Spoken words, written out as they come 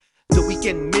The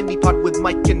weekend Minipod with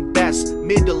Mike and Bess.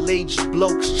 Middle-aged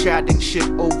blokes chatting shit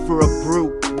over a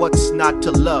brew. What's not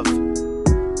to love?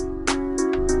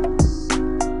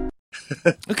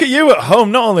 Look at you at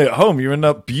home. Not only at home, you're in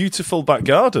that beautiful back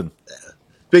garden.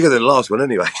 Bigger than the last one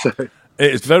anyway. So.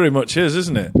 It very much is,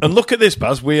 isn't it? And look at this,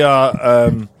 Baz. We are...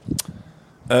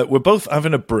 we're both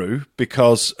having a brew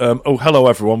because hello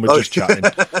everyone, we're just chatting.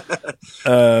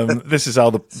 This is how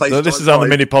the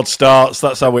Minipod starts.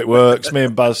 That's how it works. Me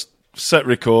and Baz set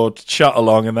record, chat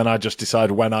along, and then I just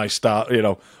decide when I start.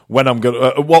 When I'm going.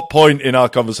 At what point in our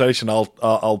conversation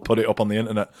I'll put it up on the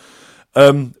internet.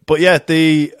 But yeah,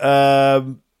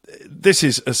 this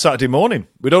is a Saturday morning.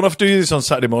 We don't have to do this on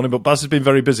Saturday morning, but Baz has been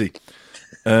very busy.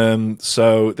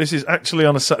 So this is actually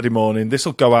on a Saturday morning. This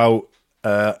will go out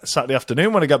Saturday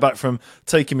afternoon when I get back from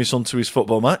taking my son to his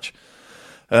football match.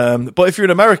 But if you're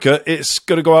in America, it's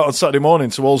going to go out on Saturday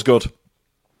morning, so all's good.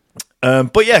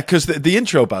 But yeah, because the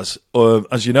intro, Baz,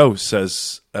 as you know,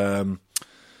 says two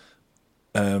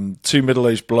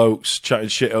middle-aged blokes chatting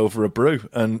shit over a brew,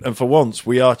 and for once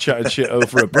we are chatting shit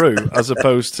over a brew, as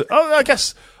opposed to I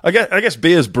guess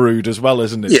beer's brewed as well,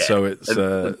 isn't it? Yeah. So it's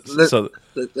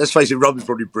let's face it, rum's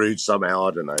probably brewed somehow.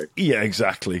 I don't know. Yeah,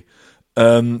 exactly.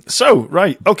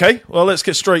 Right, okay. Well, let's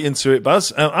get straight into it,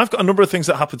 Baz. I've got a number of things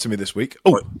that happened to me this week.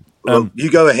 You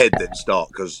go ahead then, start,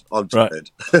 because I'm tired.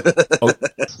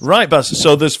 Right, Baz.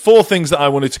 So there's 4 things that I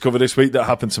wanted to cover this week that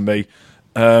happened to me.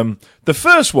 The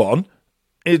first one,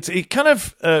 it kind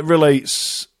of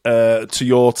relates to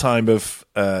your time of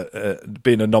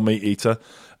being a non-meat eater,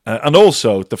 and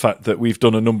also the fact that we've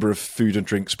done a number of food and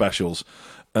drink specials.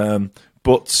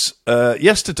 But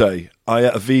yesterday, I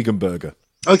ate a vegan burger.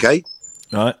 Okay.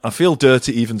 Right, I feel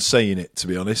dirty even saying it, to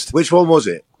be honest. Which one was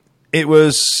it? It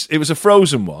was a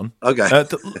frozen one. Okay.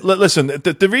 Listen,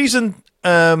 the reason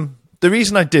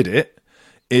I did it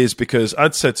is because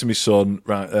I'd said to my son,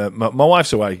 right, my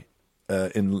wife's away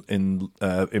in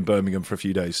Birmingham for a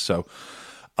few days, so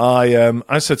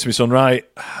I said to my son, right,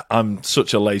 I'm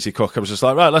such a lazy cook. I was just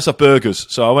like, right, let's have burgers.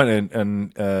 So I went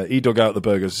in and he dug out the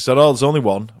burgers. He said, oh, there's only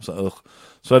one. I was like, ugh.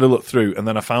 So I had a look through, and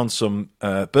then I found some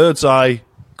Bird's Eye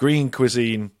green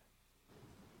cuisine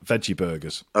veggie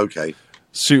burgers. Okay.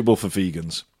 Suitable for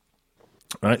vegans.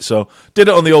 Right, so did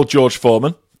it on the old George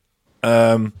Foreman.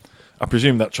 I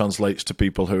presume that translates to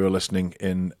people who are listening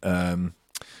in the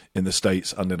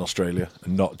States and in Australia,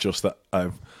 and not just that I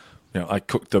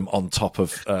cooked them on top of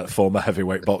former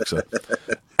heavyweight boxer.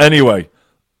 Anyway,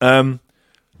 I've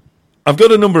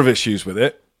got a number of issues with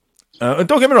it. And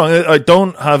don't get me wrong, I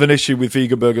don't have an issue with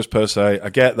vegan burgers per se. I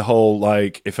get the whole,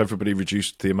 like, if everybody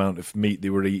reduced the amount of meat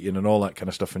they were eating and all that kind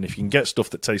of stuff, and if you can get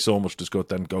stuff that tastes almost as good,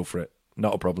 then go for it.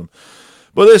 Not a problem.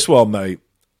 But this one, mate,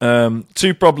 2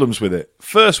 problems with it.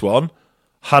 First one,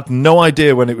 had no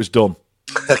idea when it was done.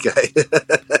 Okay.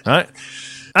 Right?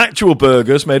 Actual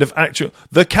burgers made of actual...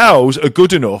 The cows are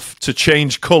good enough to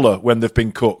change colour when they've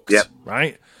been cooked. Yep.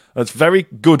 Right? That's very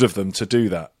good of them to do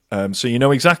that. So you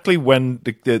know exactly when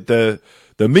the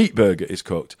meat burger is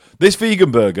cooked. This vegan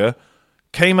burger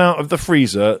came out of the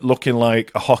freezer looking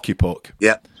like a hockey puck.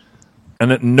 Yeah.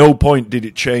 And at no point did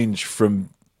it change from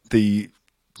the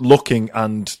looking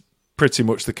and pretty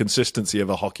much the consistency of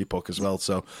a hockey puck as well.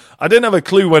 So I didn't have a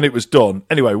clue when it was done.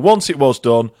 Anyway, once it was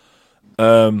done,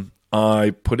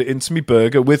 I put it into my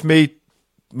burger with me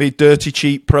dirty,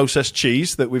 cheap processed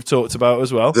cheese that we've talked about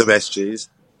as well. The best cheese.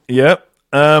 Yeah.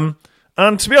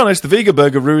 And to be honest, the vegan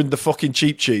burger ruined the fucking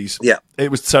cheap cheese. Yeah.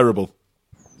 It was terrible.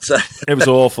 So it was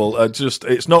awful.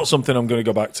 It's not something I'm going to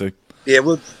go back to. Yeah,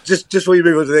 well, just before you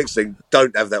move on to the next thing,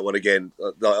 don't have that one again.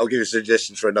 I'll give you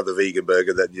suggestions for another vegan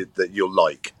burger that you'll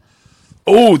like.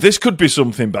 Oh, this could be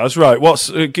something, Baz. Right,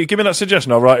 give me that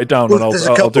suggestion. I'll write it down, and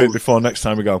I'll do it before next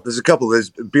time we go. There's a couple. There's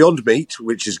Beyond Meat,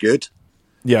 which is good.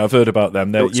 Yeah, I've heard about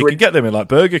them. You can get them in like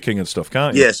Burger King and stuff,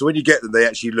 can't you? Yeah, so when you get them, they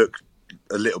actually look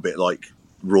a little bit like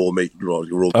raw meat.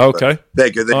 Okay.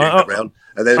 They're good. They get around.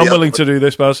 And then I'm willing to do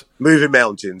this, Baz. Moving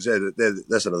Mountains.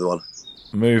 That's another one.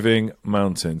 Moving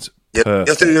Mountains. Yeah, you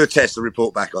have to do a test and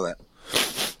report back on that.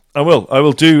 I will. I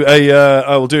will do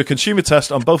a consumer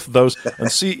test on both of those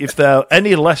and see if they're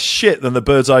any less shit than the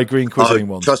Bird's Eye green cuisine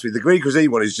ones. Trust me, the green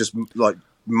cuisine one is just like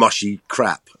mushy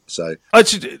crap. So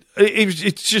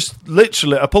it's just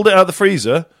literally, I pulled it out of the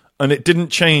freezer and it didn't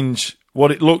change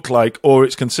what it looked like or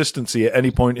its consistency at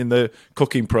any point in the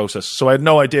cooking process. So I had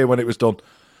no idea when it was done.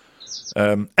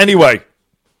 Anyway,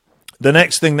 the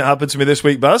next thing that happened to me this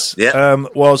week, Baz,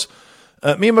 was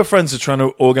me and my friends are trying to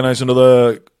organise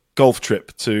another golf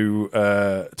trip to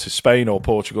Spain or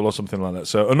Portugal or something like that.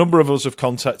 So a number of us have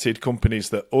contacted companies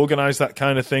that organise that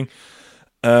kind of thing.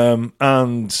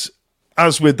 And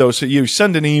as with those, so you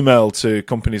send an email to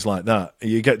companies like that,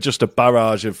 you get just a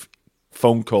barrage of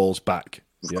phone calls back.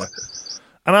 Yeah.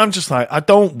 And I'm just like, I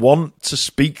don't want to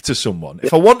speak to someone.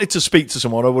 If I wanted to speak to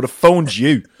someone, I would have phoned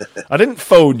you. I didn't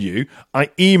phone you. I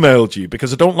emailed you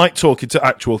because I don't like talking to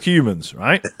actual humans,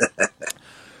 right?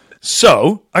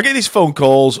 So I get these phone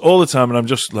calls all the time, and I'm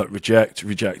just like, reject.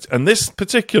 And this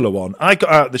particular one, I got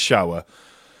out of the shower,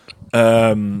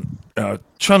 trying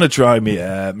to dry my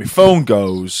hair. My phone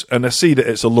goes, and I see that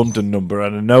it's a London number,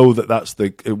 and I know that that's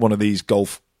one of these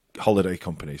golf holiday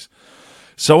companies.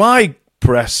 So I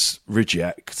press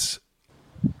reject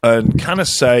and kind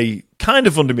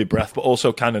of under my breath, but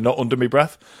also kind of not under my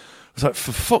breath. I was like,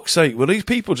 for fuck's sake, will these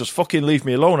people just fucking leave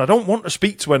me alone? I don't want to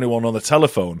speak to anyone on the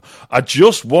telephone. I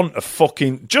just want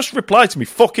just reply to me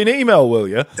fucking email, will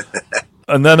you?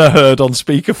 And then I heard on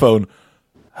speakerphone,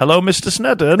 hello, Mr.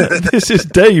 Snedden, this is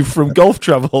Dave from Golf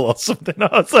Travel or something.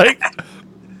 I was like,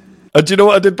 and do you know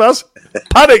what I did, Baz?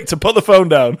 Panicked to put the phone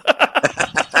down.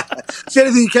 It's the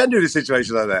only thing you can do in a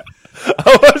situation like that.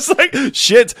 I was like,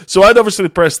 shit. So I'd obviously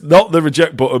pressed not the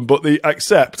reject button, but the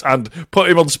accept and put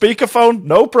him on speakerphone.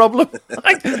 No problem.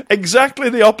 Like, exactly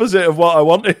the opposite of what I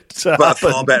wanted to But happen.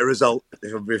 a far better result,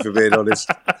 if I'm being honest.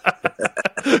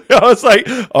 I was like,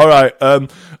 all right, I'm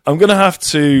going to have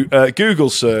to Google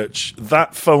search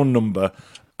that phone number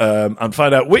and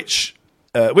find out which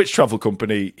travel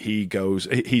company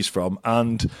he's from,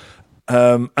 and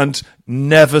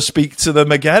never speak to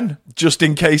them again, just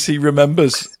in case he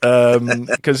remembers.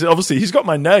 Because obviously he's got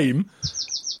my name,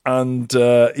 and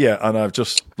and I've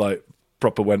just like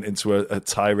proper went into a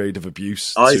tirade of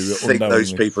abuse. I think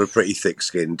those people are pretty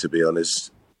thick-skinned, to be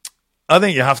honest. I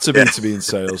think you have to be in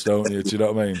sales, don't you? Do you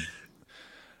know what I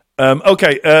mean?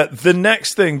 Okay, the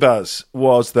next thing, Baz,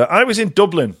 was that I was in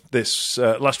Dublin this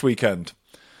last weekend.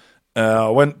 I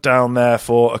went down there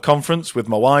for a conference with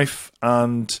my wife,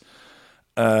 and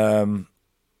 2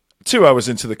 hours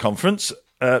into the conference,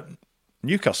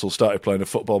 Newcastle started playing a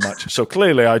football match. So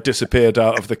clearly I disappeared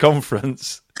out of the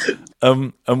conference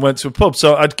and went to a pub.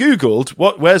 So I'd Googled,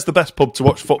 where's the best pub to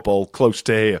watch football close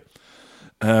to here?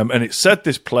 And it said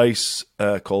this place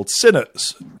called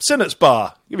Sinnott's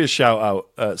Bar. Give me a shout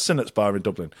out. Sinnott's Bar in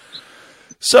Dublin.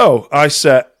 So I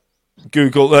set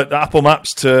Google Apple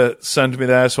Maps to send me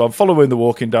there, so I'm following the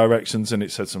walking directions, and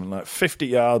it said something like 50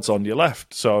 yards on your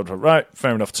left. So I was like, right,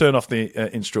 fair enough, turn off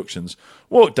the instructions,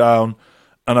 walk down,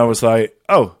 and I was like,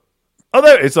 oh,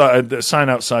 there it's like a sign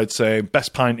outside saying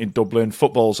best pint in Dublin,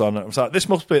 football's on. I was like, this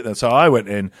must be it then. So I went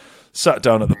in, sat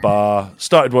down at the bar,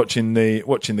 started watching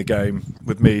the game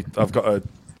with me. I've got a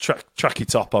tracky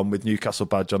top on with Newcastle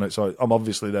badge on it, so I'm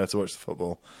obviously there to watch the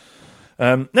football.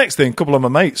 Next thing, a couple of my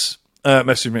mates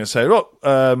messaged me and say, look,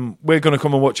 we're going to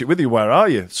come and watch it with you. Where are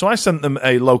you? So I sent them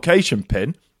a location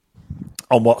pin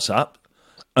on WhatsApp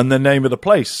and the name of the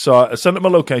place. So I sent them a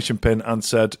location pin and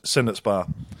said Sinnott's Bar.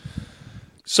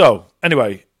 So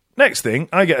anyway, next thing,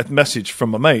 I get a message from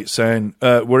my mate saying,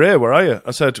 we're here, where are you? I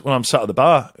said, well, I'm sat at the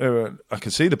bar. I can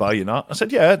see the bar, you're not. I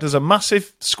said, yeah, there's a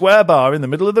massive square bar in the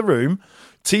middle of the room,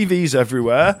 TVs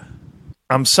everywhere.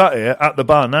 I'm sat here at the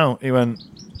bar now. He went,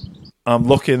 I'm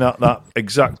looking at that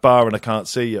exact bar and I can't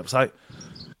see you. I was like,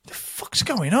 the fuck's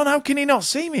going on? How can he not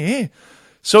see me here?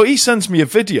 So he sends me a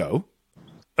video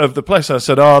of the place. I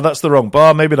said, oh, that's the wrong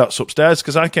bar. Maybe that's upstairs,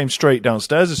 because I came straight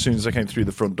downstairs as soon as I came through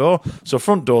the front door. So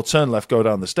front door, turn left, go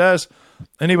down the stairs.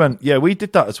 And he went, yeah, we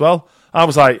did that as well. I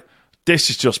was like, this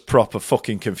is just proper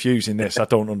fucking confusing, this. I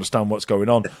don't understand what's going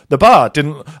on. The bar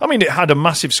didn't... I mean, it had a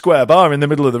massive square bar in the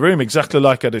middle of the room, exactly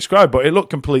like I described, but it looked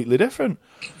completely different.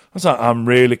 I was like, I'm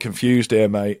really confused here,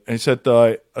 mate. And he said,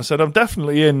 I said, I'm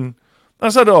definitely in... I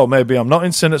said, oh, maybe I'm not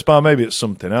in Sinnott's Bar, maybe it's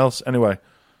something else. Anyway,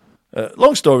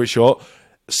 long story short,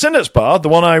 Sinnott's Bar, the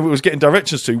one I was getting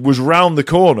directions to, was round the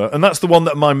corner, and that's the one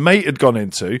that my mate had gone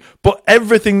into, but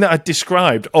everything that I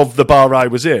described of the bar I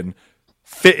was in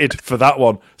fitted for that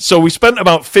one. So we spent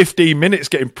about 15 minutes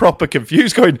getting proper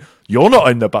confused, going, you're not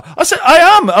in the bar. I said, I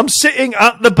am. I'm sitting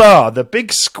at the bar, the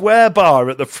big square bar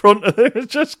at the front of it. I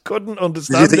just couldn't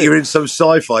understand it. Did you think you were in some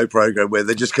sci-fi program where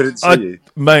they just couldn't see you?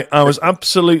 Mate, I was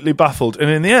absolutely baffled. And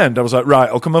in the end, I was like, right,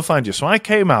 I'll come and find you. So I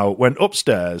came out, went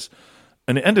upstairs,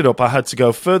 and it ended up I had to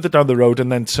go further down the road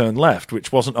and then turn left,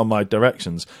 which wasn't on my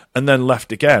directions, and then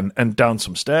left again and down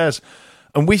some stairs.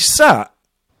 And we sat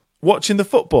watching the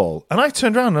football, and I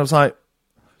turned around and I was like,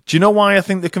 do you know why I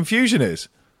think the confusion is?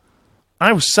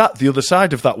 I was sat the other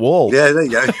side of that wall. Yeah, there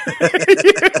you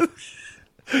go.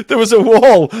 There was a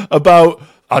wall about,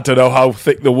 I don't know how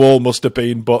thick the wall must have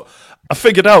been, but I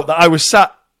figured out that I was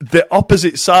sat the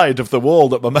opposite side of the wall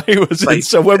that my mate was in.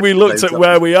 So when we looked at Same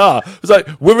where we are, it was like,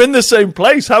 we're in the same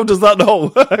place. How does that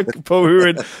not work? But we were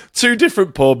in two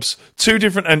different pubs, two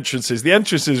different entrances. The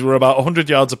entrances were about 100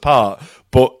 yards apart.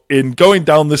 But in going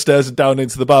down the stairs and down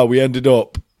into the bar, we ended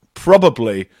up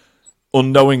probably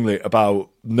unknowingly about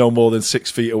no more than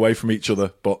 6 feet away from each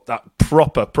other. But that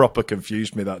proper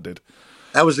confused me, that did.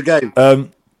 How was the game?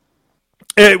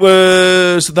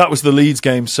 That was the Leeds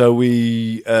game, so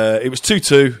it was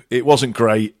 2-2. It wasn't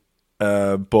great,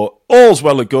 but all's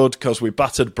well and good because we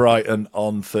battered Brighton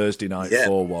on Thursday night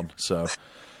 4-1. So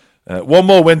one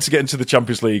more win to get into the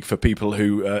Champions League for people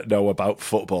who know about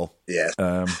football.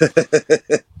 Yeah.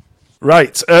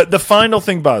 Right. The final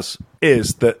thing, Baz,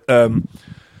 is that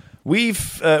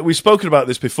we've spoken about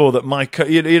this before. That my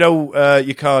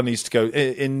your car needs to go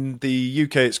in the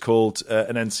UK. It's called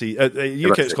an NC.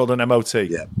 UK it's called an MOT.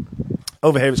 Yeah.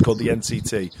 Over here it's called the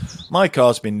NCT. My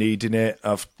car's been needing it.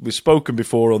 We've spoken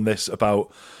before on this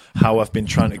about how I've been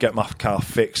trying to get my car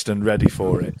fixed and ready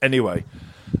for it. Anyway,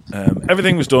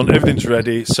 everything was done. Everything's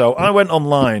ready. So I went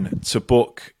online to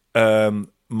book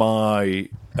my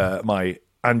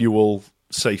annual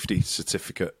safety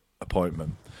certificate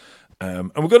appointment.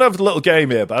 And we're going to have a little game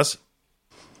here, Baz.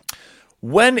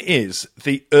 When is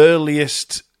the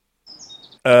earliest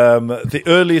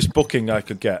booking I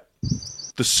could get?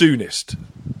 The soonest.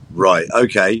 Right.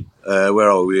 Okay. Where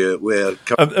are we?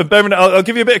 I'll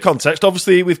give you a bit of context.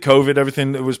 Obviously, with COVID,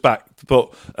 everything was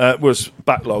was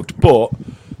backlogged. But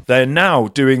they're now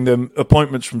doing them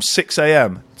appointments from 6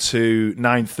 a.m. to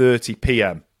 9:30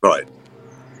 p.m. Right.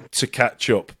 To catch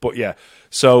up. But yeah.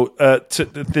 So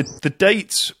the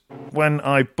date when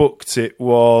I booked it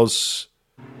was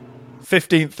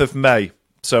 15th of May.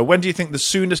 So when do you think the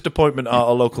soonest appointment at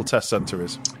our local test centre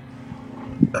is?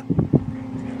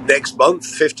 Next month,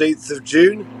 15th of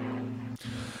June.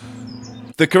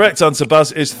 The correct answer,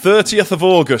 Baz, is 30th of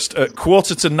August at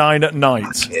 9:15 at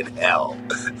night. Fucking hell.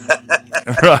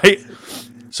 Right.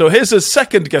 So here's a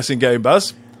second guessing game,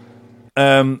 Baz.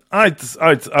 I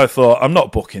thought, I'm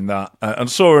not booking that. And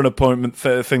saw an appointment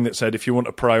thing that said, if you want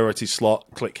a priority slot,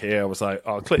 click here. I was like,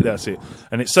 I'll click there, see it.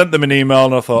 And it sent them an email,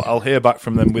 and I thought, I'll hear back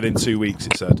from them within 2 weeks,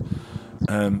 it said.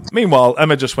 Meanwhile,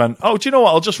 Emma just went, oh, do you know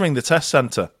what? I'll just ring the test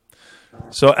centre.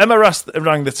 So Emma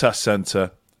rang the test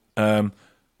centre.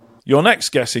 Your next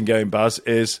guessing game, Baz,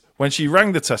 is when she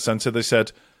rang the test centre, they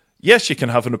said, yes, you can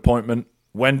have an appointment.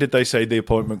 When did they say the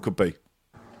appointment could be?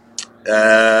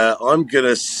 I'm going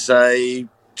to say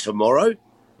tomorrow.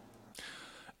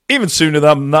 Even sooner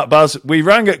than that, Baz. We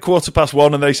rang at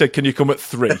 1:15 and they said, can you come at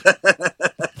 3?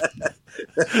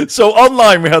 So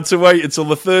online we had to wait until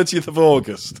the 30th of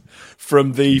August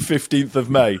from the 15th of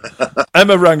May.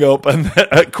 Emma rang up and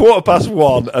at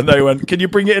 1:15 and they went, can you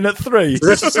bring it in at 3? So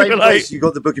that's the same place you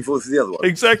got the booking for the other one?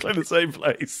 Exactly the same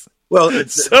place. Well,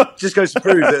 it just goes to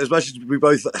prove that as much as we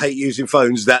both hate using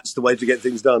phones, that's the way to get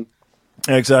things done.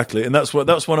 Exactly, and that's one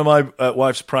of my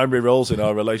wife's primary roles in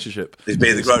our relationship. Is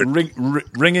being the grown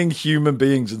ringing human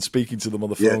beings and speaking to them on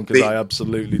the phone, because I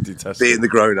absolutely detest being the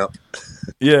grown up.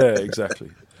 Yeah,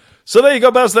 exactly. So there you go,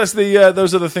 Baz. That's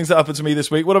those are the things that happened to me this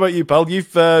week. What about you, pal?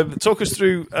 You've talk us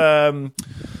through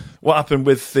what happened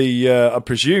with the. I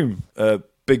presume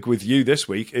big with you this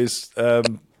week is.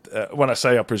 When I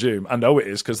say I presume, I know it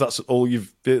is, because that's all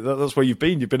that's where you've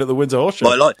been. You've been at the Windsor Horse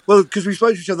Show. Well, because we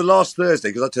spoke to each other last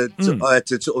Thursday, because I had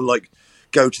to sort of like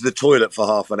go to the toilet for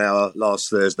half an hour last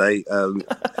Thursday,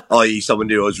 i.e. someone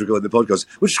knew I was recording the podcast,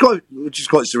 which is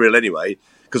quite surreal anyway,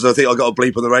 because I think I got a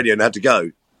bleep on the radio and had to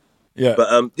go. Yeah.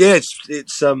 But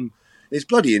it's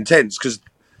bloody intense, because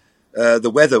the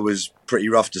weather was pretty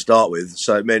rough to start with,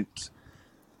 so it meant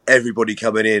everybody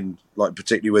coming in, like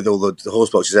particularly with all the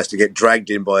horse boxes, has to get dragged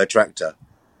in by a tractor,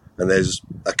 and there's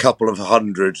a couple of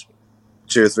 200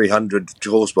 or 300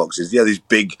 horse boxes. Yeah, these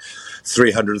big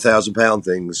 300,000 pound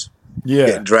things. Yeah,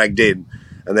 getting dragged in,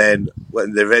 and then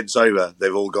when the event's over,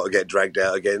 they've all got to get dragged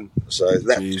out again. So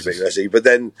that's a bit messy. But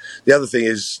then the other thing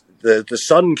is the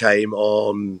sun came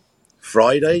on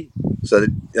Friday,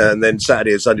 and then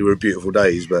Saturday and Sunday were beautiful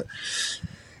days. But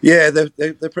yeah,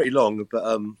 they're pretty long.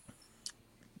 But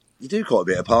you do quite a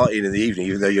bit of partying in the evening,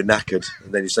 even though you're knackered,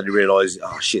 and then you suddenly realise,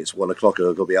 oh shit, it's 1 o'clock and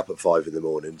I've got to be up at 5 in the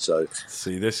morning. So,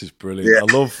 see, this is brilliant.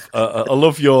 Yeah. I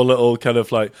love your little kind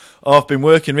of like, oh, I've been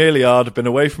working really hard. I've been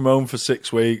away from home for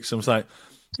 6 weeks. I'm like,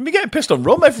 you've been getting pissed on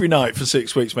rum every night for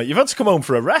 6 weeks, mate. You've had to come home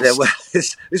for a rest. Yeah, well,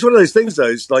 it's one of those things though.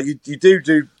 It's like you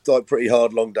do like pretty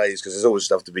hard long days because there's always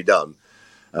stuff to be done,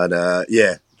 and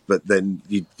but then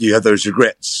you have those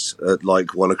regrets at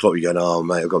like 1 o'clock. You're going, oh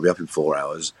mate, I've got to be up in 4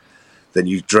 hours. then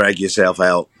you drag yourself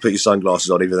out, put your sunglasses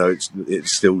on, even though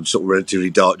it's still sort of relatively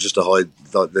dark, just to hide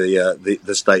like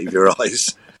the state of your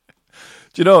eyes.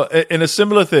 Do you know, in a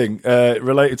similar thing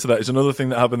related to that is another thing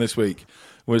that happened this week,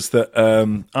 was that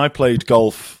I played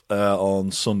golf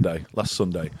on last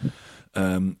Sunday,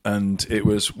 and it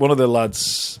was one of the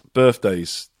lads'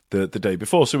 birthdays the day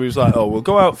before. So we was like, oh, we'll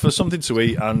go out for something to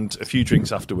eat and a few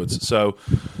drinks afterwards. So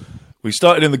we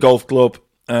started in the golf club,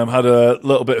 had a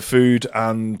little bit of food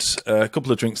and a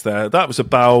couple of drinks there. That was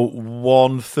about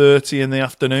 1:30 in the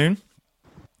afternoon.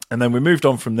 And then we moved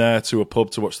on from there to a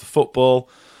pub to watch the football.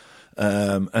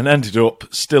 And ended up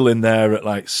still in there at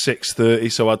like 6:30,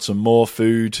 so I had some more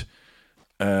food.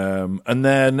 And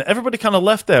then everybody kind of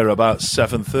left there about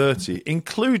 7:30,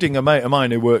 including a mate of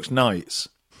mine who works nights,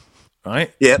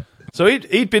 right? Yeah. So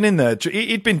he'd been in there,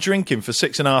 he'd been drinking for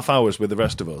 6.5 hours with the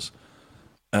rest of us.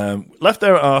 Left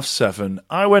there at 7:30.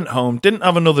 I went home, didn't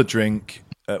have another drink,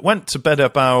 went to bed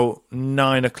about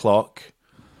 9 o'clock.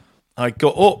 I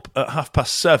got up at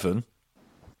 7:30.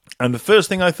 And the first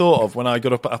thing I thought of when I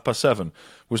got up at 7:30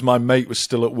 was my mate was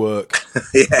still at work.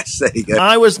 Yes, there you go.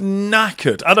 I was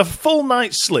knackered. I had a full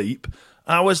night's sleep.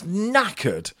 I was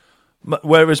knackered.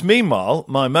 Whereas, meanwhile,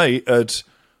 my mate had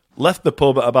left the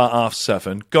pub at about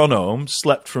 7:30, gone home,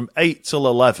 slept from 8 till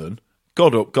 11,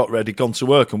 got up, got ready, gone to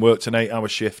work and worked an 8-hour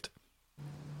shift.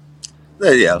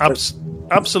 There you go.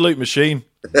 Absolute machine.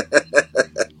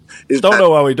 Don't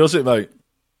know how he does it, mate.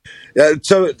 Yeah,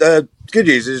 so good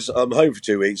news is I'm home for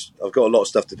 2 weeks. I've got a lot of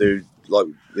stuff to do, like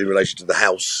in relation to the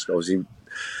house, obviously,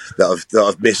 that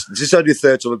I've missed. This is only the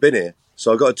third time I've been here,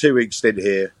 so I've got a 2-week stint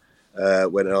here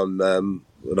when I'm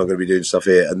going to be doing stuff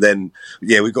here, and then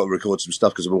we've got to record some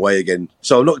stuff because I'm away again.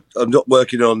 So I'm not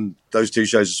working on those 2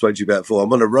 shows I spoke to you about before.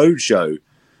 I'm on a road show,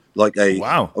 like a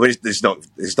wow. I mean, it's not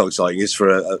exciting. It's for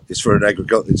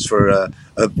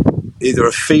either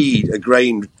a feed, a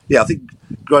grain. Yeah, I think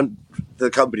the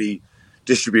company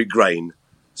distribute grain,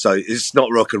 so it's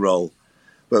not rock and roll.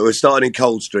 But we're starting in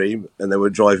Coldstream, and then we're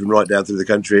driving right down through the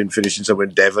country and finishing somewhere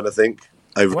in Devon, I think,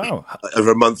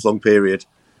 over a month-long period.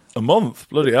 A month?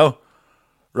 Bloody hell.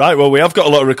 Right, well, we have got a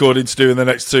lot of recording to do in the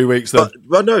next 2 weeks, then.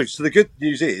 Well, no, so the good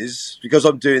news is, because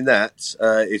I'm doing that,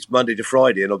 it's Monday to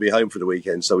Friday, and I'll be home for the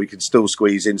weekend, so we can still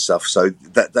squeeze in stuff. So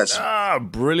that's...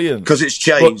 brilliant. Because it's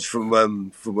changed from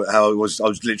how I was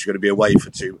literally going to be away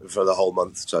for the whole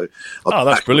month. So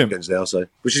that's brilliant. Now,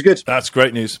 which is good. That's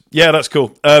great news. Yeah, that's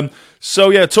cool.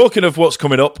 Talking of what's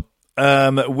coming up,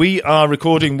 we are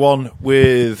recording one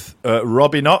with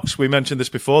Robbie Knox. We mentioned this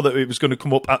before, that it was going to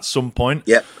come up at some point.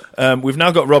 Yep. We've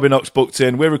now got Robbie Knox booked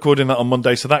in. We're recording that on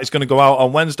Monday, so that is going to go out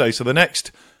on Wednesday. So the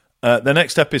next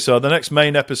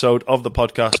main episode of the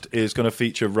podcast is going to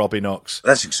feature Robbie Knox.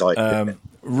 That's exciting.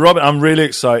 Robbie, I'm really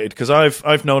excited because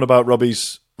I've known about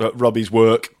Robbie's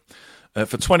work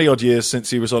for 20 odd years, since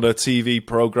he was on a TV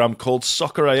program called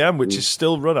Soccer AM, which is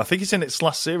still run. I think it's in its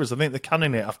last series. I think they're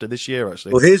canning it after this year,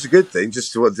 actually. Well, here's a good thing.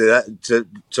 Just to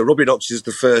Robbie Knox is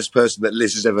the first person that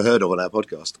Liz has ever heard of on our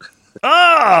podcast.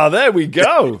 There we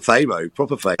go. Famo,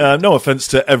 proper fame. No offence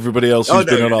to everybody else who's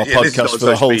been on our podcast for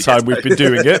the whole time we've been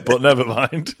doing it, but never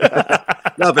mind.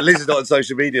 No, but Liz is not on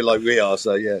social media like we are,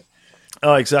 so yeah.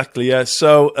 Oh, exactly, yeah.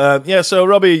 So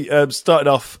Robbie started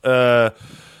off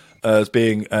as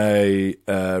being a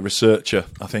researcher,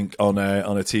 I think, on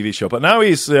a TV show. But now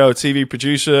he's a TV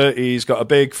producer. He's got a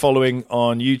big following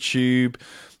on YouTube.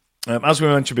 As we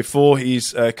mentioned before,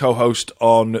 he's a co-host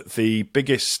on the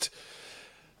biggest,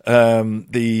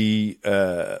 the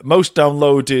most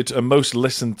downloaded and most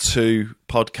listened to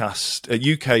podcast,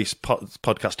 UK's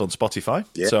podcast on Spotify.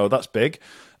 Yeah. So that's big.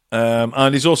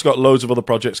 And he's also got loads of other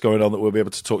projects going on that we'll be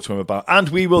able to talk to him about. And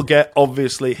we will get,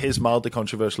 obviously, his mildly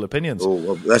controversial opinions. Oh,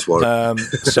 well, that's one.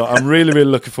 So I'm really, really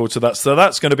looking forward to that. So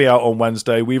that's going to be out on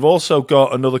Wednesday. We've also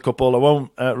got another couple. I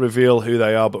won't reveal who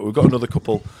they are, but we've got another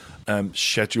couple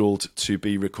scheduled to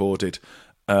be recorded.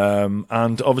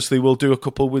 And obviously we'll do a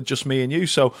couple with just me and you.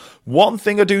 So one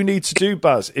thing I do need to do,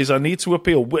 Baz, is I need to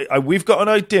appeal. We've got an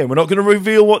idea. We're not going to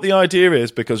reveal what the idea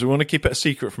is because we want to keep it a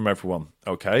secret from everyone,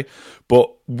 okay?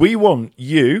 But we want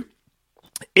you,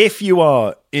 if you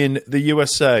are in the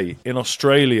USA, in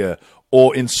Australia,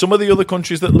 or in some of the other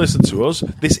countries that listen to us,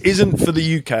 this isn't for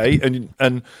the UK,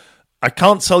 and I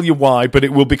can't tell you why, but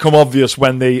it will become obvious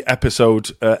when the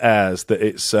episode airs that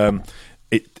it's...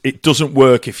 It doesn't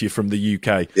work if you're from the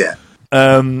UK. Yeah.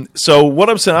 So what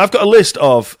I'm saying, I've got a list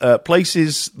of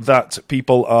places that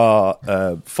people are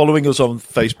following us on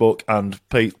Facebook and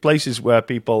places where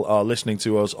people are listening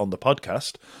to us on the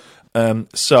podcast.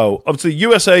 So obviously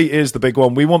USA is the big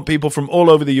one. We want people from all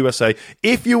over the USA.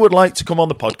 If you would like to come on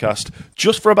the podcast,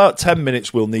 just for about 10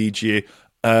 minutes, we'll need you.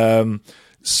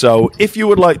 So if you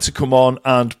would like to come on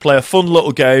and play a fun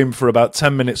little game for about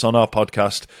 10 minutes on our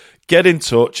podcast, get in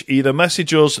touch. Either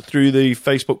message us through the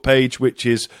Facebook page, which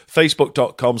is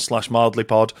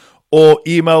facebook.com/mildlypod, or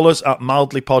email us at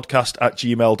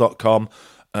mildlypodcast@gmail.com.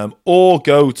 Or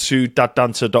go to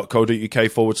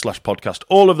daddancer.co.uk/podcast.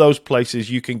 All of those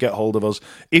places you can get hold of us.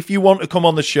 If you want to come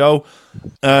on the show,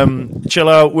 chill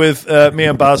out with me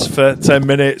and Baz for 10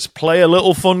 minutes, play a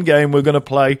little fun game we're going to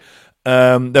play.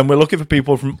 Then we're looking for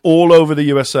people from all over the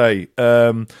USA.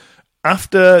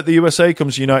 After the USA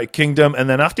comes United Kingdom, and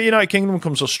then after United Kingdom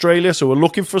comes Australia. So we're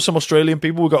looking for some Australian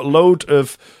people. We've got a load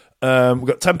of... we've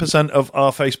got 10% of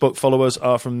our Facebook followers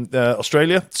are from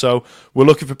Australia. So we're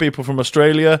looking for people from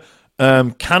Australia.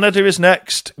 Canada is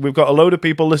next. We've got a load of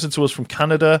people listen to us from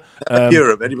Canada.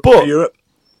 Europe. Anybody from Europe?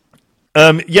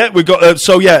 Yeah, we've got...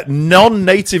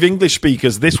 non-native English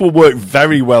speakers, this will work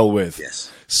very well with. Yes.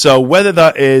 So whether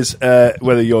that is,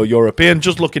 whether you're European,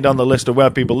 just looking down the list of where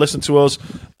people listen to us,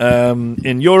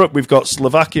 in Europe, we've got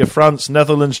Slovakia, France,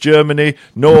 Netherlands, Germany,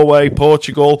 Norway,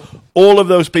 Portugal. All of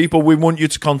those people, we want you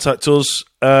to contact us.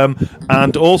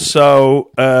 And also,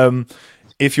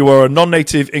 if you are a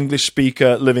non-native English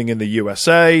speaker living in the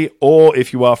USA, or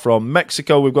if you are from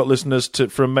Mexico, we've got listeners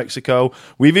from Mexico.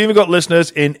 We've even got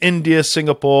listeners in India,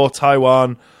 Singapore,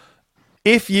 Taiwan.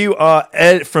 If you are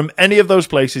from any of those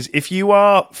places, if you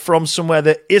are from somewhere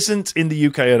that isn't in the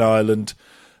UK and Ireland,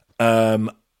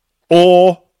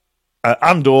 or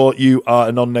you are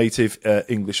a non-native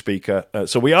English speaker.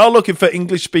 So we are looking for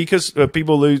English speakers,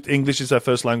 people who English is their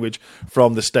first language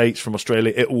from the States, from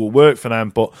Australia. It will work for them.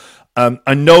 But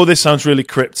I know this sounds really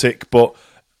cryptic, but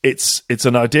it's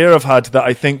an idea I've had that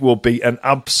I think will be an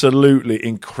absolutely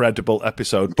incredible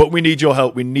episode. But we need your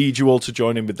help. We need you all to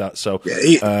join in with that. So,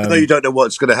 even though you don't know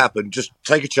what's going to happen, just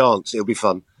take a chance. It'll be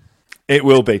fun. It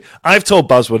will be. I've told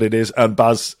Baz what it is, and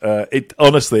Baz, it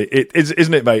honestly, it is,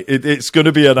 isn't it, mate? It's going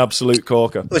to be an absolute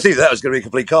corker. Well, see, that was going to be a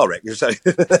complete car wreck. So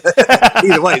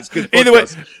either way, it's good. Either way,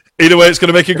 it's going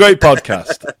to make a great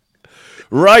podcast.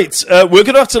 Right, we're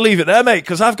going to have to leave it there, mate,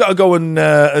 because I've got to go and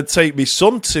take my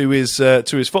son to his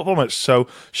football match. So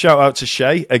shout out to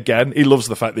Shay again. He loves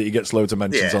the fact that he gets loads of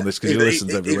mentions on this because he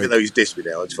listens every week. Even though he's dissed me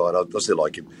now, it's fine. I still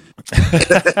like him.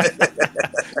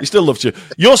 He still loves you.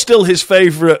 You're still his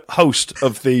favourite host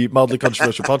of the Mildly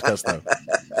Controversial podcast, though.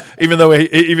 Even though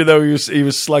he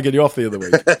was slagging you off the other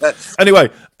week. Anyway,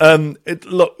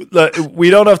 look, we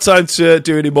don't have time to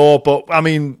do any more, but I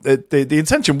mean, the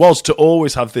intention was to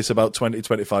always have this about 20-25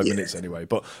 minutes anyway.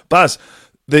 But Baz,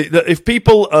 if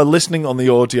people are listening on the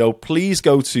audio, please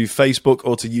go to Facebook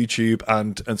or to YouTube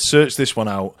and search this one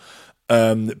out.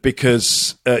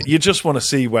 Because you just want to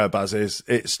see where Baz is.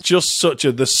 It's just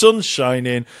the sun's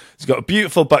shining. He's got a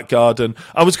beautiful back garden.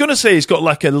 I was going to say he's got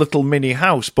like a little mini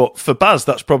house, but for Baz,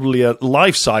 that's probably a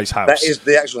life-size house. That is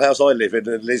the actual house I live in.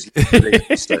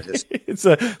 It's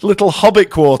a little hobbit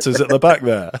quarters at the back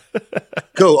there.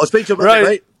 Cool. I'll speak to you about it,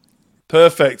 mate.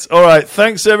 Perfect. All right.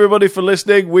 Thanks, everybody, for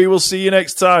listening. We will see you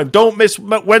next time. Don't miss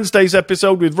Wednesday's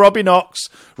episode with Robbie Knox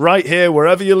right here,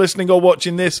 wherever you're listening or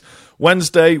watching this.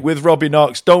 Wednesday with Robbie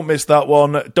Knox. Don't miss that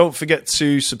one. Don't forget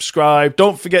to subscribe.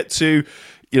 Don't forget to,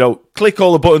 click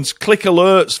all the buttons, click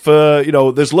alerts for,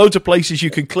 there's loads of places you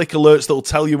can click alerts that will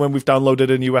tell you when we've downloaded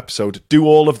a new episode. Do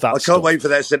all of that stuff. I can't wait for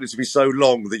that sentence to be so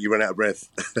long that you run out of breath.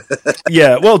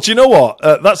 Yeah, well, do you know what?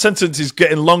 That sentence is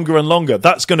getting longer and longer.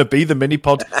 That's going to be the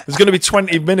Minipod. There's going to be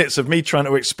 20 minutes of me trying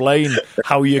to explain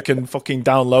how you can fucking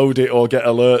download it or get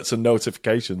alerts and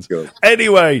notifications. Good.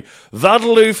 Anyway,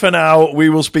 that'll do for now. We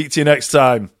will speak to you next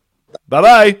time.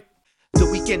 Bye-bye. The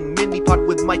weekend Minipod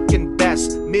with Mike and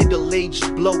Bess.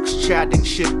 Middle-aged blokes chatting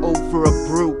shit over a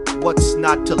brew. What's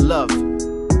not to love?